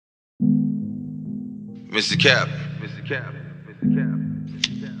Mr. Cap. Mr. Cap. Mr.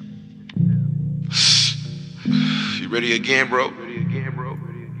 Cap. You ready again, bro? Ready again, bro?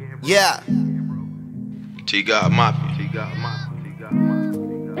 Ready again, bro? Yeah. T-God Mafia. T-God Mafia.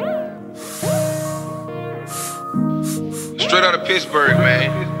 Straight out of Pittsburgh,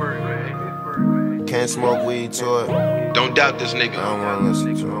 man. Can't smoke weed to it. Don't doubt this nigga. I don't wanna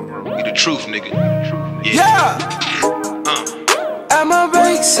listen to him. He the truth, nigga. Yeah. At my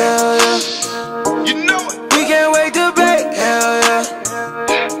bake sale, yeah. You know it. We can't wait to bake, hell yeah.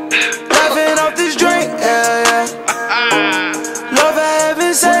 Laughing off this drink, hell yeah. Love for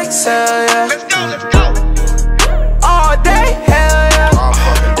having sex, hell yeah. Let's go, let's go. All day, hell yeah. All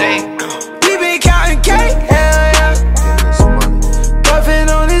fucking day. We been counting cake, hell yeah. Getting this money. Puffing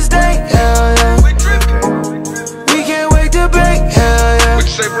on this day, hell yeah. We trippin'. We can't wait to bake, hell yeah. What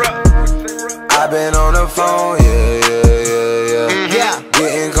you say, bro? I've been on the phone, yeah.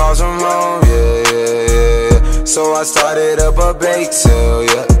 Getting calls from home, yeah. So I started up a bake sale,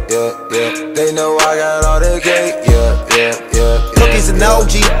 yeah. They know I got all the cake, yeah. Cookies and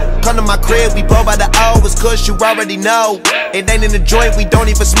OG. Come to my crib, we blow by the O. It's kush, you already know. It ain't in the joint, we don't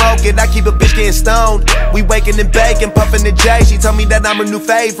even smoke it. I keep a bitch getting stoned. We waking and baking, puffing the J. She tell me that I'm her new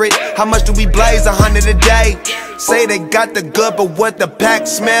favorite. How much do we blaze? 100 a day. Say they got the good, but what the pack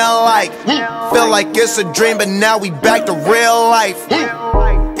smell like? Feel like it's a dream, but now we back to real life.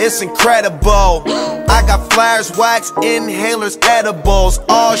 It's incredible. I got flyers, wax, inhalers, edibles.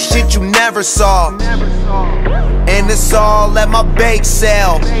 All shit you never saw. And it's all at my bake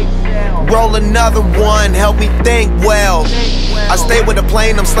sale. Roll another one, help me think well. I stay with the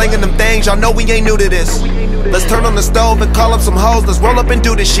plane, I'm slinging them things. Y'all know we ain't new to this. Let's turn on the stove and call up some hoes. Let's roll up and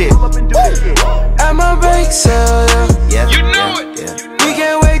do this shit. At my bake sale, yeah. You know it. We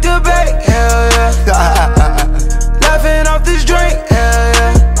can't wait to bake, hell yeah. Laughing off this drink, hell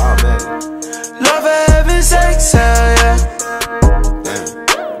yeah. Oh man. Love for having sex, hell yeah.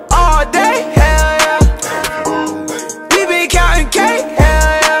 All day, hell yeah. We been counting cake,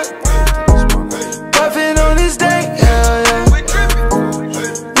 hell yeah. Puffing on this day, hell yeah.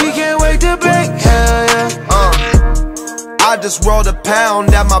 We can't wait to bake, hell yeah. I just rolled a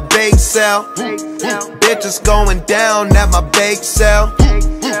pound at my bake sale. Bitches going down at my bake sale.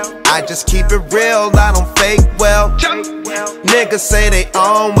 I just keep it real, I don't fake well. Niggas say they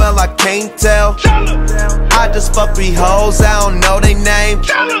own, well I can't tell. I just fuck 3 hoes, I don't know they name.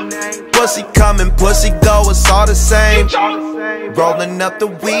 Pussy coming, pussy go, it's all the same. Rolling up the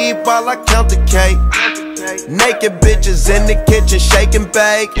weed while I count the cake. Naked bitches in the kitchen, shake and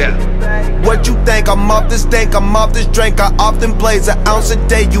bake. What you think? I'm off this dank, I'm off this drink. I often blaze an ounce a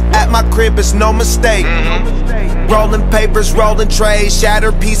day. You at my crib, it's no mistake. Rolling papers, rolling trays,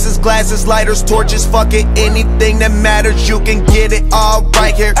 shattered pieces, glasses, lighters, torches. Fuck it, anything that matters, you can get it all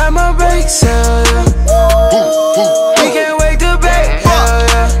right here. At my bake sale, yeah. We can't wait to bake, hell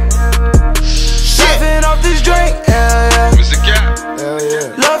yeah. Laughing off this drink, hell yeah. Mr. Cap. Hell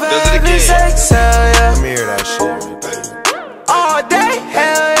yeah. Love having sex, hell yeah. Let me hear that shit. All day,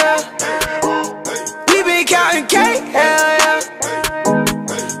 hell yeah. We been counting cake, hell yeah.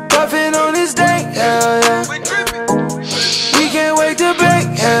 Puffing on this day, hell yeah. We can't wait to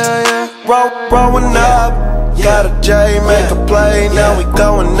bake, hell yeah. Rolling up, got a J, make a play, now we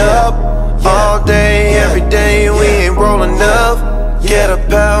going up. All day, every day, we ain't rolling up. Get a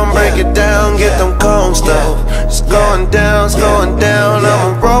pound, break it down, get them cones stuff. It's going down,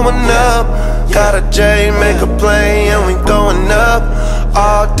 I'm rolling up. Got a J, make a play, and we going up.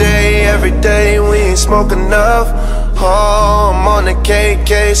 All day, every day, we ain't smoking enough. Oh, I'm on the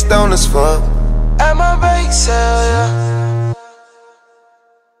KK, stoned as fuck. At my bake sale, yeah.